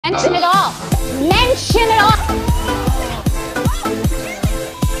Mention it all. Mention it all.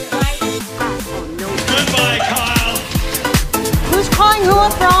 Goodbye, Kyle. Who's calling who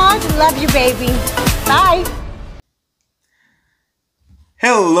up, Rhonj? Love you, baby. Bye.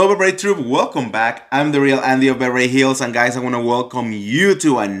 Hello, Beverly Troop. Welcome back. I'm the real Andy of Beverly Hills, and guys, I want to welcome you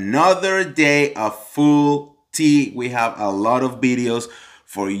to another day of full tea. We have a lot of videos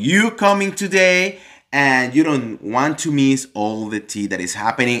for you coming today, and you don't want to miss all the tea that is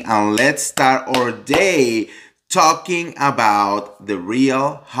happening. And let's start our day talking about the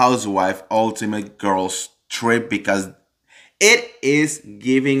Real Housewife Ultimate Girls Trip, because it is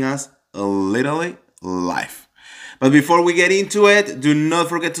giving us literally life. But before we get into it, do not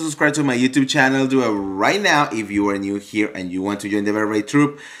forget to subscribe to my YouTube channel. Do it right now if you are new here and you want to join the Beverly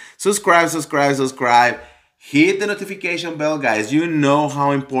Troop. Subscribe. Hit the notification bell, guys. You know how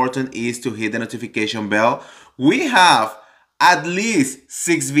important it is to hit the notification bell. We have at least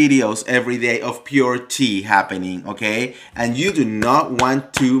 6 videos every day of pure tea happening, okay? And you do not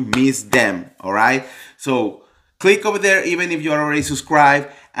want to miss them, all right? So click over there even if you are already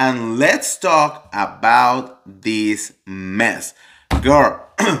subscribed. And let's talk about this mess. Girl,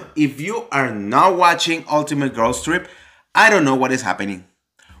 if you are not watching Ultimate Girls Trip, I don't know what is happening.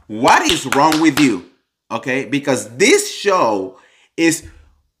 What is wrong with you? Okay, because this show is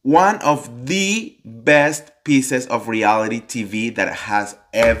one of the best pieces of reality TV that has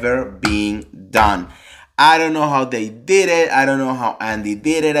ever been done. I don't know how they did it. I don't know how Andy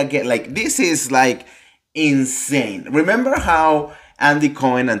did it again. Like, this is like insane. Remember how Andy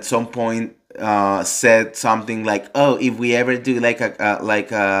Cohen at some point said something like, "Oh, if we ever do like a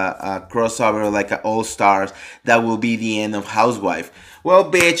crossover, like a All Stars, that will be the end of Housewife." Well,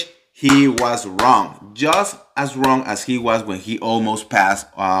 bitch, he was wrong, just as wrong as he was when he almost passed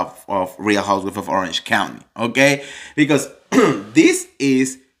off of Real Housewife of Orange County. Okay, because this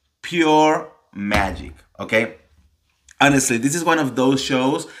is pure magic. Okay, honestly, this is one of those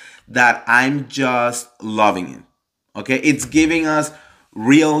shows that I'm just loving it. Okay, it's giving us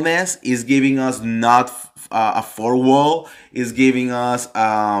realness, it's giving us not a four wall, it's giving us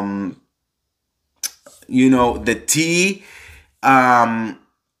you know, the tea,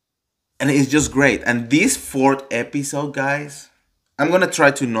 and it's just great. And this 4th episode, guys, I'm gonna try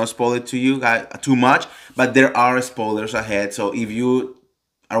to not spoil it to you guys too much, but there are spoilers ahead, so if you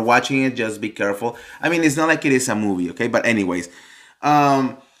are watching it, just be careful. I mean, it's not like it is a movie, okay? But anyways,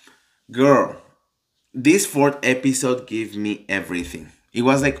 girl, this 4th episode gave me everything. It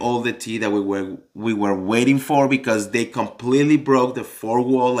was like all the tea that we were waiting for, because they completely broke the 4th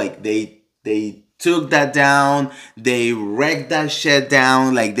wall. Like they took that down, they wrecked that shit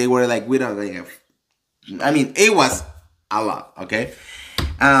down. Like they were like, we don't have. I mean, it was a lot. Okay.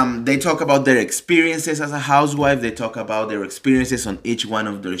 They talk about their experiences as a housewife. They talk about their experiences on each one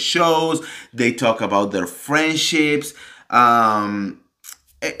of their shows. They talk about their friendships.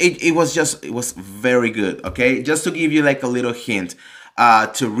 It was very good. Okay, just to give you like a little hint,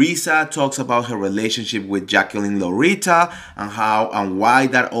 Teresa talks about her relationship with Jacqueline Loretta and how and why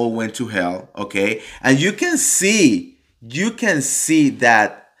that all went to hell. Okay, and you can see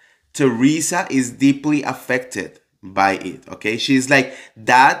that Teresa is deeply affected by it. Okay, she's like,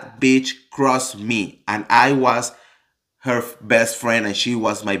 that bitch crossed me, and I was her best friend, and she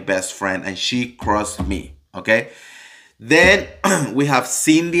was my best friend, and she crossed me. Okay. Then we have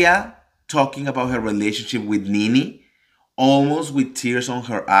Cynthia talking about her relationship with Nene, almost with tears on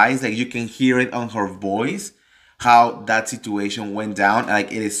her eyes. Like you can hear it on her voice, how that situation went down.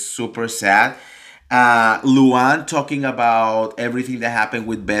 Like it is super sad. Luann talking about everything that happened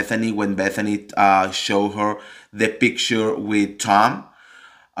with Bethany when Bethany showed her the picture with Tom.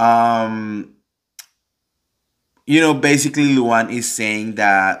 You know, basically Luann is saying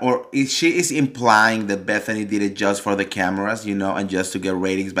that, or she is implying that Bethany did it just for the cameras, you know, and just to get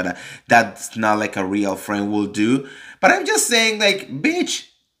ratings, but that's not like a real friend will do. But I'm just saying, like, bitch,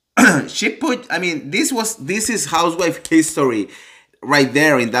 she put, I mean, this is housewife history right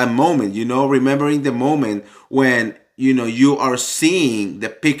there in that moment, you know, remembering the moment when, you know, you are seeing the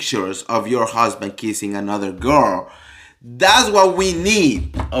pictures of your husband kissing another girl. That's what we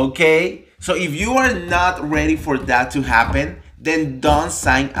need, okay? So if you are not ready for that to happen, then don't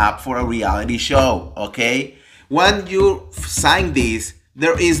sign up for a reality show, okay? When you sign this,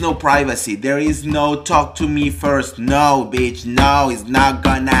 there is no privacy. There is no talk to me first. No, bitch, no, it's not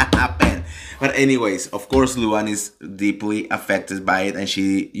gonna happen. But anyways, of course, Luann is deeply affected by it, and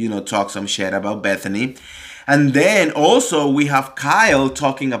she, you know, talks some shit about Bethany. And then also we have Kyle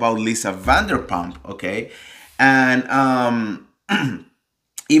talking about Lisa Vanderpump, okay? And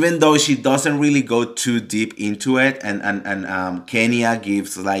even though she doesn't really go too deep into it, and Kenya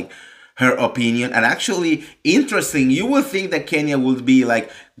gives like her opinion. And actually, interesting, you would think that Kenya would be like,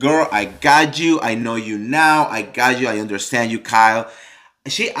 girl, I got you, I know you now, I got you, I understand you, Kyle.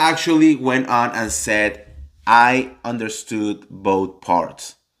 She actually went on and said, I understood both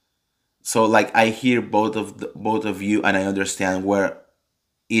parts. So like, I hear both of you, and I understand where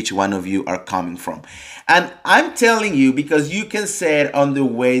each one of you are coming from. And I'm telling you, because you can say it on the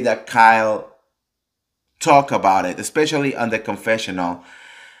way that Kyle talk about it, especially on the confessional.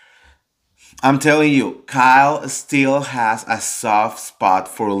 I'm telling you, Kyle still has a soft spot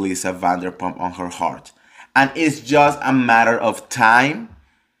for Lisa Vanderpump on her heart. And it's just a matter of time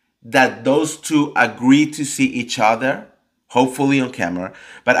that those two agree to see each other, hopefully on camera,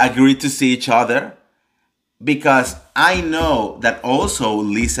 but agree to see each other, because I know that also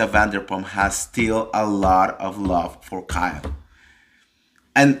Lisa Vanderpump has still a lot of love for Kyle.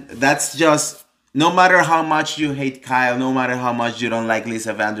 And that's just, no matter how much you hate Kyle, no matter how much you don't like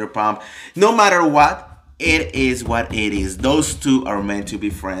Lisa Vanderpump, no matter what, it is what it is. Those two are meant to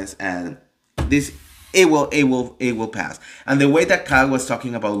be friends, and this it will pass. And the way that Kyle was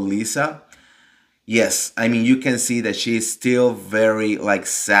talking about Lisa, yes, I mean, you can see that she's still very like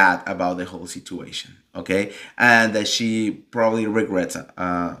sad about the whole situation, okay, and that she probably regrets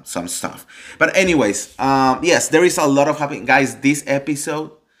some stuff. But anyways, yes, there is a lot of happening, guys. This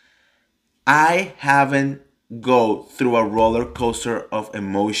episode, I haven't go through a roller coaster of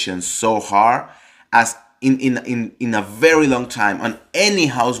emotions so hard as in a very long time on any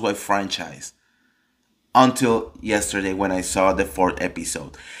Housewife franchise until yesterday when I saw the 4th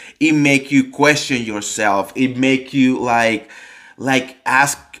episode. It make you question yourself. It make you like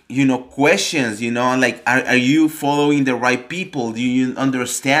ask, questions, and like, are you following the right people? Do you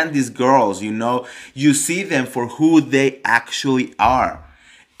understand these girls? You see them for who they actually are.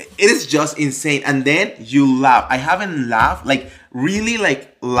 It is just insane. And then you laugh. I haven't laughed, like really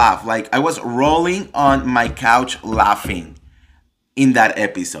like laugh. Like I was rolling on my couch laughing in that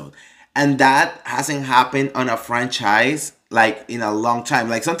episode. And that hasn't happened on a franchise like in a long time.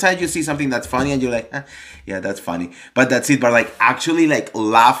 Like sometimes you see something that's funny and you're like, yeah, that's funny. But that's it. But like actually like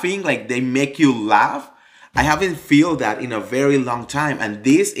laughing, like they make you laugh. I haven't feel that in a very long time. And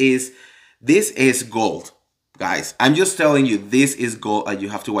this is gold. Guys, I'm just telling you, this is gold and you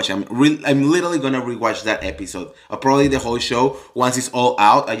have to watch. I'm literally going to rewatch that episode. Probably the whole show. Once it's all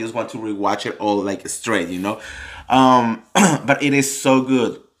out, I just want to rewatch it all like straight, But it is so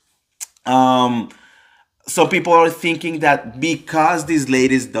good. So people are thinking that because these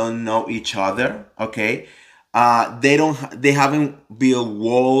ladies don't know each other, okay, they haven't built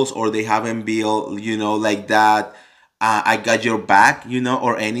walls, or they haven't built, like that, I got your back,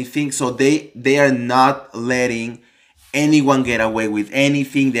 or anything. So they are not letting anyone get away with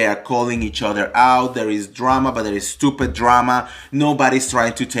anything. They are calling each other out. There is drama, but there is stupid drama. Nobody's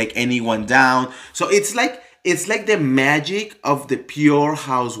trying to take anyone down. So it's like the magic of the pure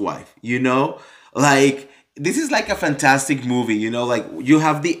housewife, like this is like a fantastic movie, like you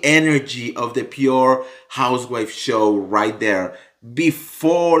have the energy of the pure housewife show right there.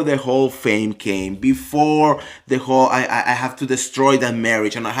 Before the whole fame came, before the whole I have to destroy that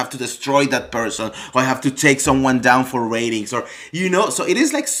marriage, and I have to destroy that person, or I have to take someone down for ratings, or so it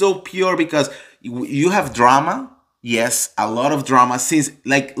is like so pure, because you have drama. Yes, a lot of drama. Since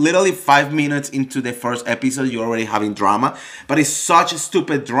like literally 5 minutes into the first episode, you're already having drama. But it's such a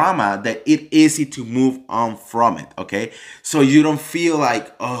stupid drama that it's easy to move on from it, okay? So you don't feel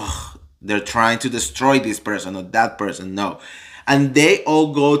like, oh, they're trying to destroy this person or that person. No. And they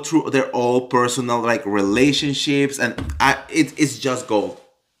all go through their own personal like relationships. And it's just gold.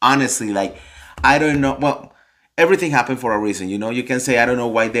 Honestly, like, I don't know. Well, everything happened for a reason, You can say, I don't know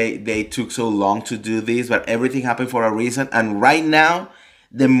why they took so long to do this, but everything happened for a reason. And right now,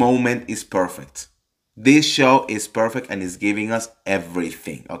 the moment is perfect. This show is perfect and is giving us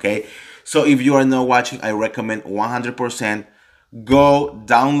everything, okay? So if you are not watching, I recommend 100% go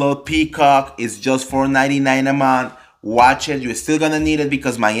download Peacock. It's just $4.99 a month. Watch it. You're still gonna need it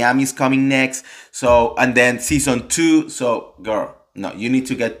because Miami's coming next. So, and then season 2. So, girl, no, you need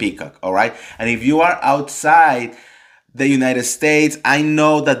to get Peacock, all right? And if you are outside the United States, I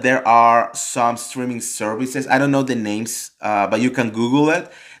know that there are some streaming services. I don't know the names, but you can Google it,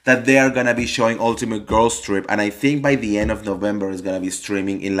 that they are going to be showing Ultimate Girls Trip. And I think by the end of November, it's going to be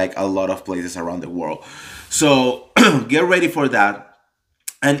streaming in like a lot of places around the world. So get ready for that.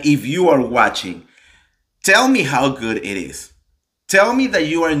 And if you are watching, tell me how good it is. Tell me that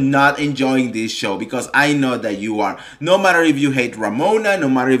you are not enjoying this show, because I know that you are. No matter if you hate Ramona, no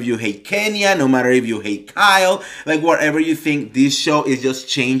matter if you hate Kenya, no matter if you hate Kyle, like whatever you think, this show is just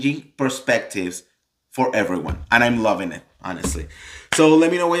changing perspectives for everyone. And I'm loving it, honestly. So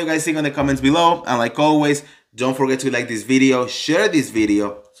let me know what you guys think in the comments below. And like always, don't forget to like this video, share this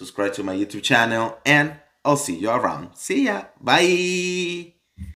video, subscribe to my YouTube channel, and I'll see you around. See ya. Bye.